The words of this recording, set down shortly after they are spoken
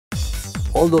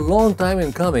Although long time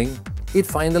in coming, it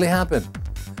finally happened.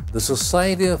 The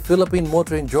Society of Philippine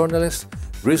Motoring Journalists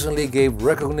recently gave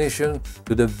recognition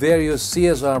to the various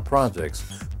CSR projects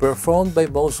performed by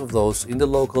most of those in the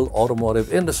local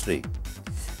automotive industry.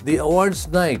 The awards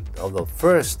night of the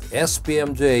first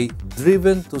SPMJ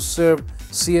Driven to Serve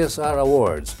CSR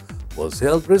Awards was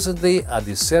held recently at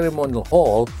the ceremonial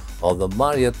hall of the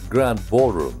Marriott Grand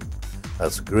Ballroom,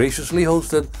 as graciously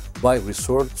hosted by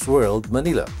Resorts World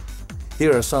Manila.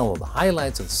 Here are some of the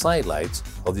highlights and sidelights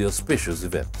of the auspicious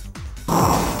event.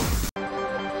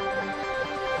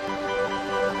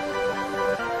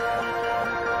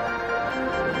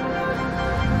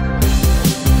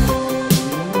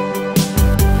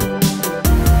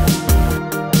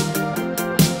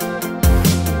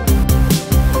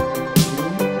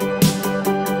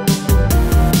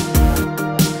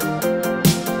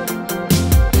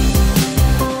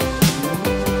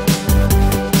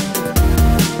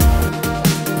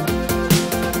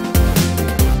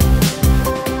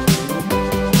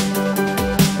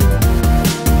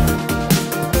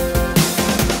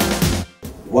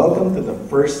 Welcome to the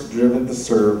first Driven to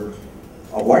Serve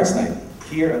Awards Night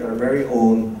here at our very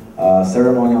own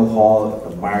ceremonial hall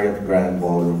at the Marriott Grand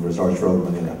Ballroom, Resorts World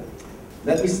Manila.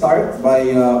 Let me start by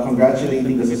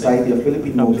congratulating the Society of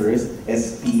Philippine Motorists,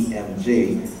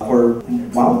 SPMJ, for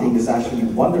mounting this actually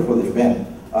wonderful event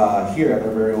here at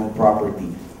our very own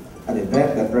property. An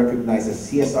event that recognizes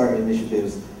CSR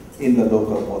initiatives in the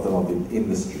local automotive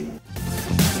industry.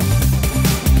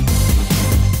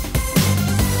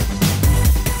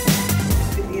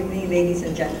 Ladies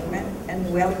and gentlemen,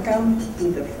 and welcome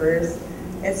to the first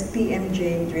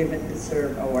SPMJ Driven to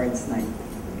Serve Awards Night.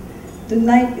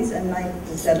 Tonight is a night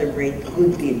to celebrate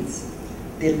good deeds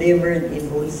delivered in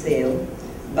wholesale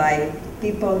by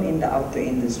people in the auto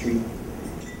industry.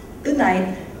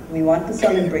 Tonight, we want to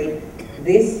celebrate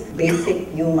this basic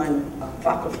human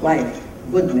fact of life,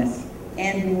 goodness,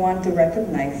 and we want to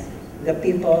recognize the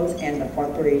people and the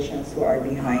corporations who are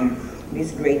behind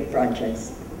these great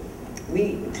projects.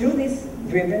 Through these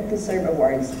Driven to Serve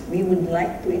Awards, we would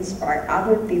like to inspire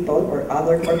other people or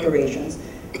other corporations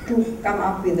to come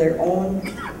up with their own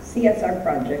CSR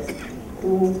projects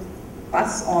to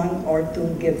pass on or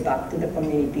to give back to the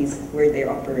communities where they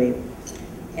operate.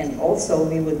 And also,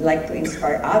 we would like to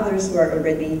inspire others who are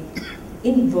already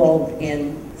involved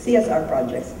in CSR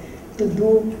projects to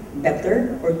do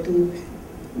better or to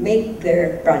make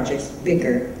their projects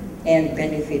bigger and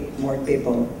benefit more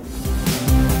people.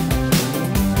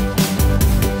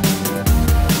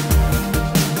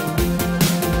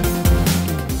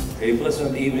 A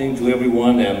pleasant evening to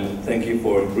everyone, and thank you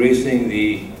for gracing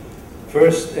the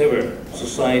first ever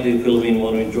Society of Philippine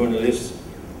Motoring Journalists,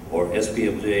 or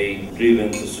SPMJ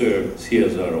Driven to Serve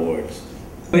CSR Awards.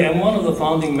 I am one of the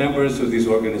founding members of this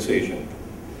organization,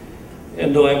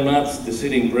 and though I'm not the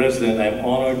sitting president, I'm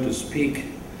honored to speak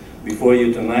before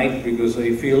you tonight because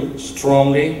I feel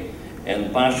strongly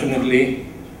and passionately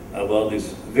about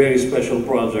this very special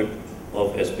project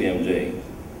of SPMJ.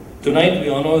 Tonight, we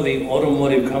honor the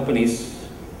automotive companies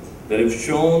that have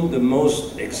shown the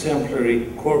most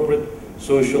exemplary corporate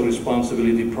social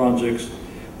responsibility projects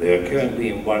they are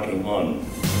currently embarking on.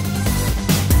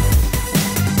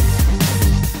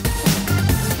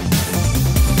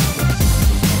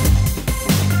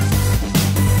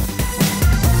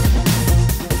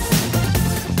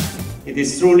 It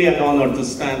is truly an honor to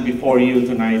stand before you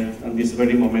tonight on this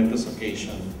very momentous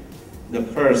occasion, the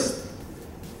first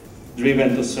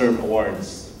Driven to Serve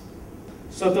Awards.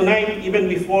 So tonight, even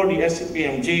before the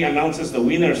SPMJ announces the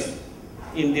winners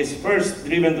in this first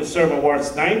Driven to Serve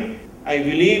Awards night, I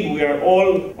believe we are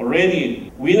all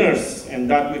already winners and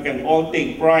that we can all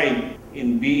take pride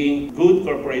in being good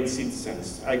corporate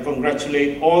citizens. I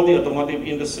congratulate all the automotive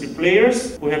industry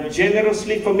players who have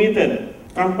generously committed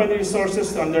company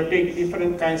resources to undertake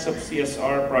different kinds of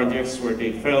CSR projects where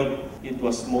they felt it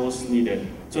was most needed.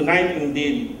 Tonight is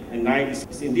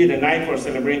indeed a night for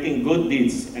celebrating good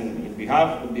deeds, and in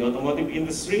behalf of the automotive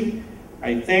industry,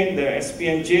 I thank the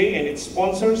SPMJ and its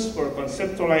sponsors for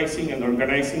conceptualizing and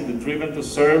organizing the Driven to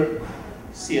Serve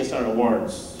CSR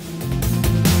Awards.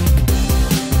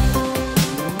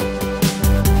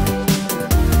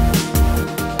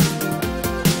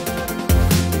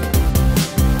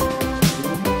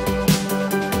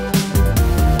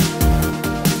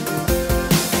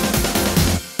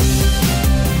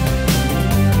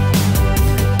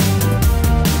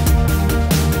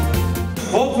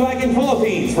 Volkswagen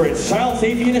Philippines for its Child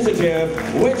Safety Initiative,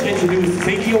 which introduced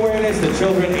safety awareness to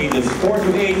children ages 4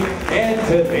 to 8 and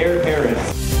to their parents.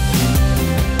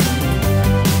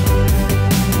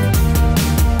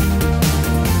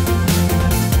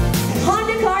 Honda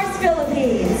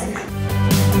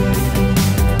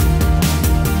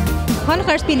Honda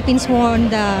Cars Philippines won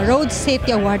the Road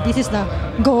Safety Award. This is the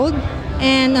gold.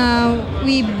 And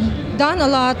we've done a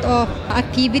lot of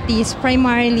activities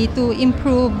primarily to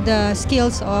improve the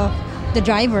skills of the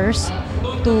drivers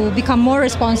to become more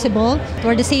responsible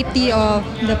for the safety of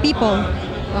the people,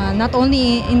 not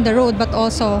only in the road but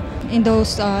also in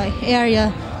those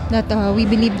areas that we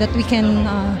believe that we can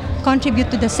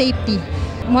contribute to the safety,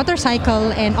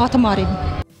 motorcycle and automotive.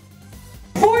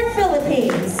 Ford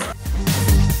Philippines.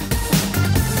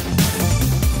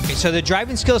 Okay, so the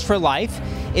Driving Skills for Life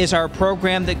is our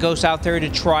program that goes out there to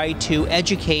try to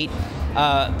educate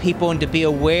people and to be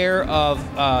aware of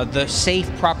the safe,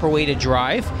 proper way to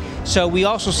drive. So we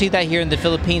also see that here in the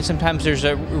Philippines. Sometimes there's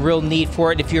a real need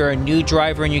for it if you're a new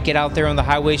driver and you get out there on the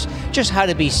highways, just how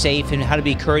to be safe and how to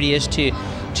be courteous to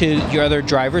your other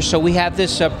drivers. So we have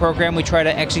this program. We try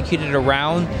to execute it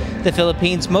around the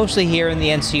Philippines, mostly here in the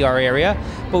NCR area.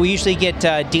 But we usually get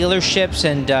dealerships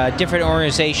and different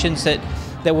organizations that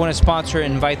want to sponsor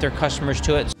and invite their customers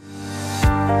to it.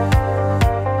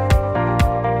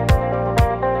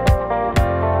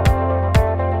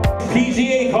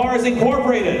 PGA Cars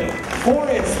Incorporated for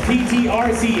its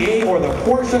PTRCA, or the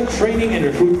Porsche Training and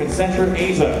Recruitment Center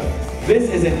Asia. This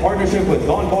is in partnership with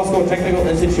Don Bosco Technical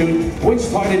Institute, which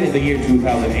started in the year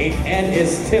 2008 and is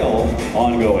still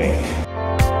ongoing.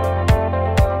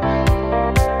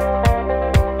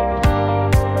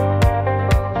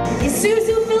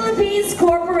 Isuzu Philippines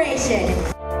Corporation.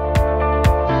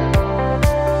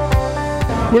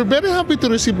 We're very happy to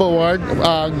receive award,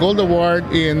 gold award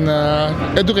in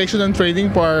education and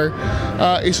training for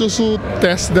Isuzu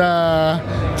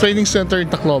TESDA Training Center in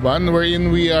Tacloban, wherein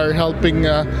we are helping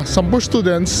some poor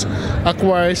students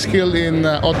acquire skill in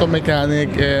auto mechanic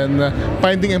and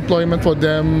finding employment for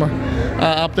them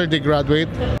after they graduate.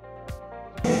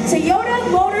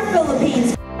 Toyota Motor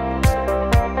Philippines.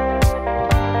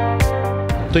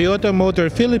 Toyota Motor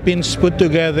Philippines put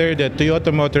together the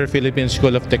Toyota Motor Philippines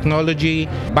School of Technology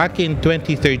back in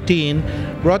 2013,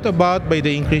 brought about by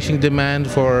the increasing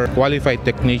demand for qualified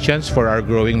technicians for our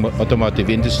growing automotive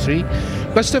industry,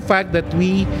 plus the fact that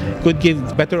we could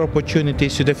give better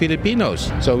opportunities to the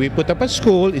Filipinos. So we put up a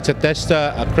school. It's a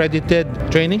TESDA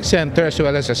accredited training center as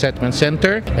well as assessment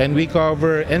center, and we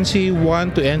cover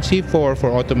NC1 to NC4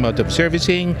 for automotive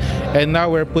servicing, and now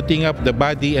we're putting up the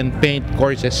body and paint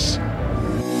courses.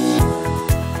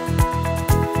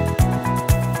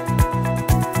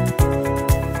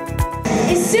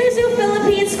 Isuzu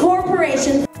Philippines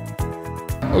Corporation.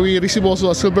 We receive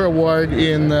also a silver award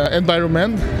in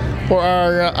environment for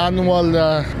our annual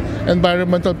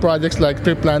environmental projects like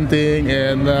tree planting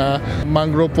and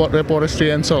mangrove reforestry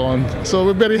and so on. So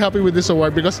we're very happy with this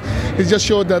award because it just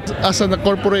showed that as a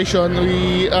corporation,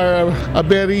 we are a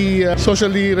very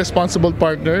socially responsible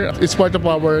partner. It's part of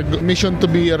our mission to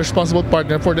be a responsible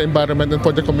partner for the environment and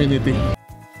for the community.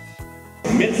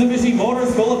 Mitsubishi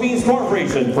Motors Philippines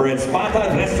Corporation for its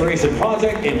Batad Restoration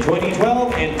Project in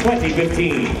 2012 and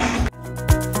 2015.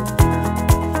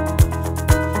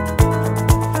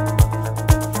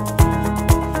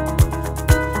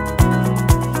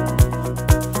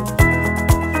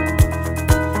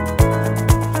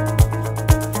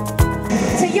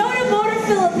 Toyota Motor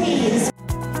Philippines.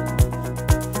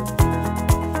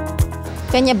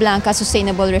 Peña Blanca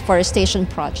Sustainable Reforestation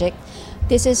Project.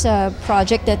 This is a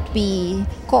project that we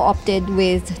co-opted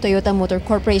with Toyota Motor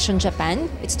Corporation Japan.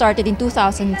 It started in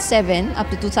 2007 up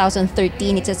to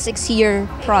 2013. It's a 6-year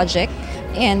project,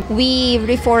 and we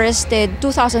reforested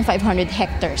 2,500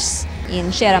 hectares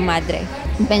in Sierra Madre,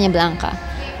 in Peña Blanca.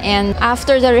 And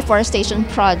after the reforestation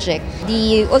project,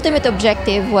 the ultimate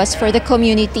objective was for the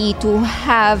community to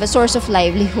have a source of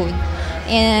livelihood.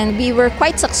 And we were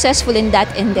quite successful in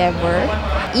that endeavor.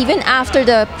 Even after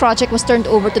the project was turned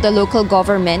over to the local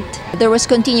government, there was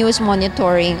continuous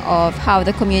monitoring of how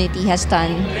the community has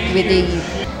done with the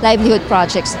livelihood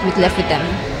projects that we left with them.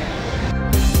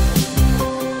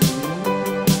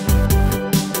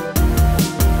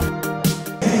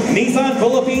 Nissan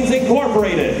Philippines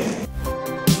Incorporated.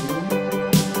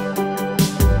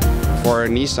 For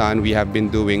Nissan, we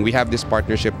have this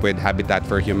partnership with Habitat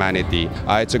for Humanity.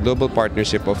 It's a global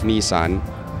partnership of Nissan.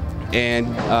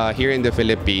 And here in the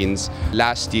Philippines,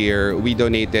 last year, we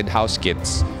donated house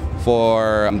kits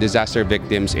for disaster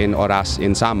victims in Oras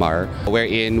in Samar,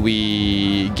 wherein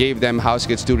we gave them house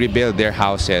kits to rebuild their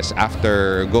houses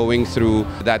after going through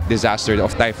that disaster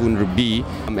of Typhoon Ruby.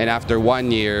 And after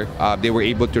 1 year, they were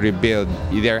able to rebuild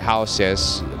their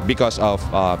houses because of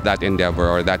that endeavor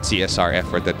or that CSR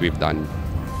effort that we've done.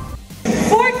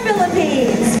 Ford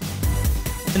Philippines.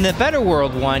 And the Better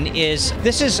World one is,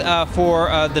 this is for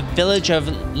the village of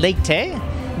Leyte.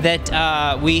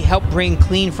 that we help bring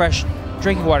clean, fresh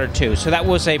drinking water to. So that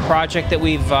was a project that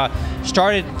we've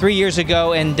started 3 years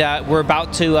ago, and we're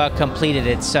about to complete it.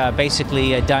 It's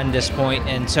basically done at this point,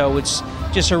 and so it's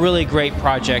just a really great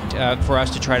project for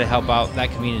us to try to help out that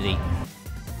community.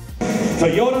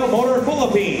 Toyota Motor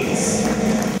Philippines.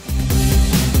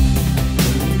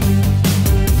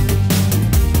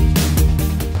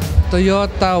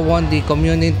 Toyota won the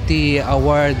Community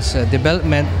Awards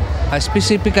development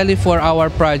specifically for our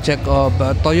project of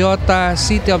Toyota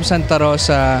City of Santa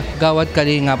Rosa Gawad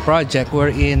Kalinga project,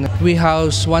 wherein we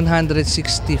house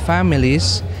 160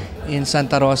 families in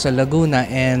Santa Rosa, Laguna,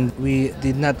 and we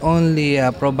did not only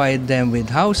provide them with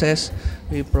houses,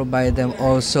 we provide them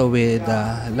also with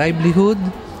livelihood,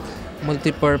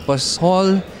 multi-purpose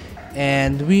hall,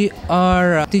 and we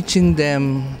are teaching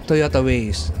them Toyota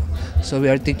ways. So we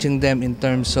are teaching them in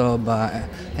terms of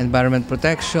environment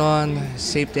protection,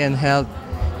 safety and health,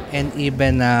 and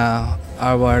even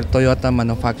our Toyota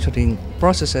manufacturing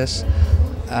processes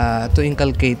to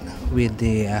inculcate with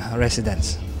the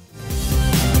residents.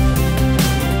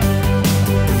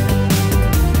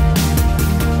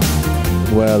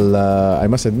 Well, I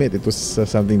must admit it was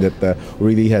something that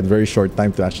we really had very short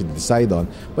time to actually decide on.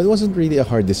 But it wasn't really a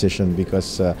hard decision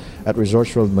because at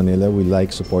Resorts World Manila, we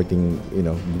like supporting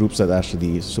groups that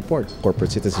actually support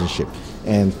corporate citizenship.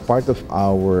 And part of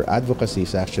our advocacy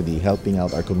is actually helping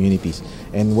out our communities.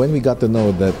 And when we got to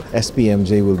know that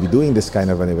SPMJ will be doing this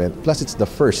kind of an event, plus it's the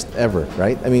first ever,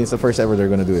 right? I mean, it's the first ever they're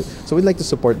going to do it. So we'd like to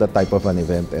support that type of an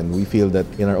event, and we feel that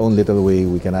in our own little way,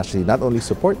 we can actually not only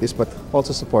support this, but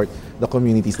also support the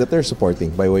communities that they're supporting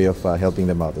by way of helping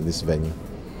them out in this venue.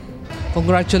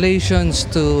 Congratulations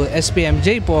to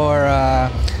SPMJ for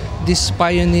this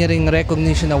pioneering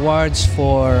recognition awards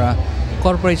for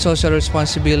corporate social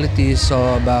responsibilities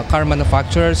of car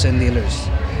manufacturers and dealers.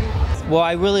 Well,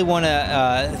 I really want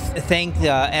to thank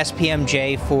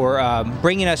SPMJ for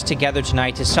bringing us together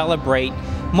tonight to celebrate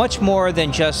much more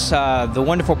than just the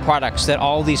wonderful products that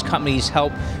all these companies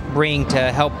help bring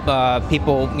to help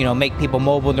people, make people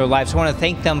mobile in their lives. I want to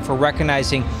thank them for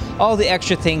recognizing all the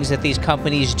extra things that these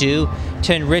companies do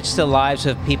to enrich the lives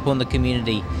of people in the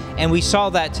community. And we saw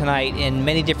that tonight in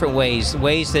many different ways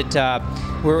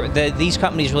that these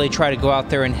companies really try to go out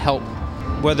there and help,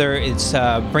 whether it's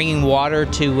bringing water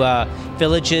to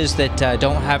villages that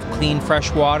don't have clean,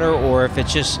 fresh water, or if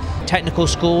it's just technical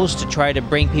schools to try to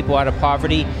bring people out of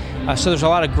poverty. So there's a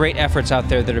lot of great efforts out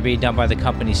there that are being done by the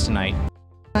companies tonight.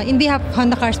 In behalf of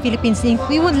Honda Cars Philippines Inc.,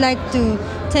 we would like to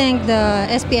thank the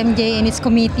SPMJ and its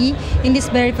committee in this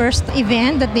very first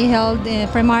event that they held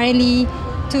primarily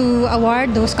to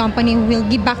award those companies who will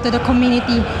give back to the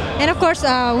community. And of course,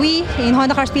 we in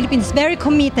Honda Cars Philippines is very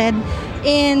committed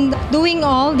in doing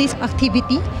all this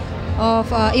activity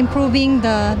of improving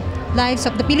the lives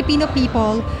of the Filipino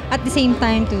people, at the same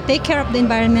time to take care of the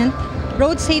environment,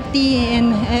 road safety,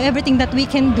 and everything that we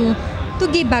can do to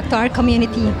give back to our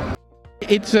community.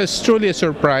 It's truly a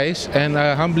surprise and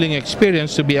a humbling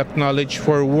experience to be acknowledged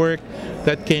for work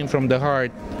that came from the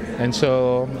heart. And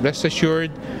so, rest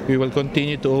assured, we will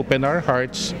continue to open our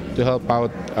hearts to help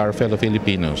out our fellow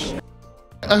Filipinos.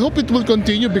 I hope it will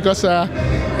continue because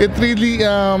it really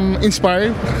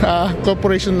inspired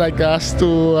corporations like us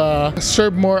to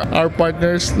serve more our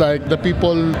partners, like the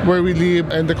people where we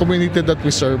live and the community that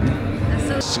we serve.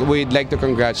 We'd like to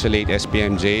congratulate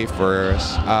SPMJ for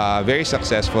very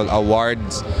successful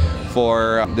awards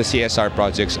for the CSR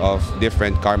projects of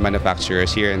different car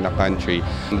manufacturers here in the country.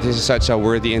 This is such a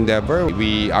worthy endeavor.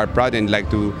 We are proud and like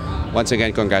to once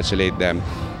again congratulate them.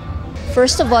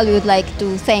 First of all, we would like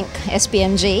to thank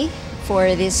SPMJ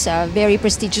for this very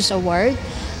prestigious award.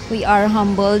 We are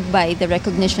humbled by the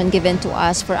recognition given to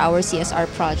us for our CSR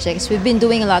projects. We've been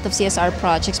doing a lot of CSR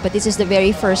projects, but this is the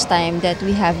very first time that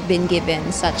we have been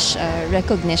given such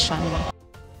recognition.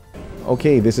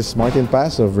 Okay, this is Martin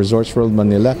Paz of Resorts World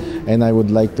Manila, and I would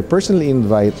like to personally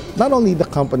invite not only the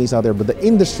companies out there, but the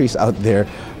industries out there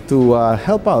to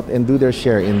help out and do their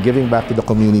share in giving back to the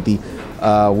community.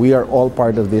 We are all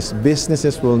part of this.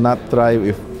 Businesses will not thrive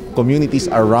if communities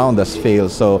around us fail.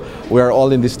 So we are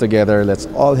all in this together. Let's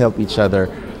all help each other.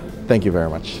 Thank you very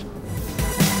much.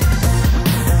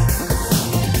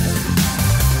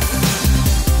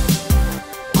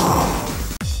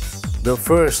 The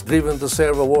first Driven to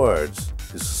Serve Awards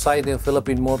is Society of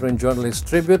Philippine Motor and Journalists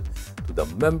tribute to the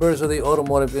members of the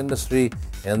automotive industry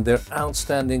and their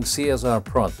outstanding CSR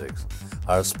projects.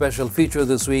 Our special feature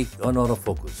this week on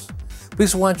Autofocus.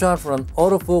 Please watch out for an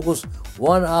Autofocus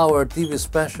 1-hour TV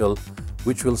special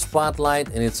which will spotlight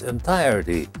in its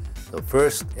entirety the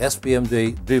first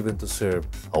SPMJ Driven to Serve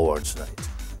Awards night.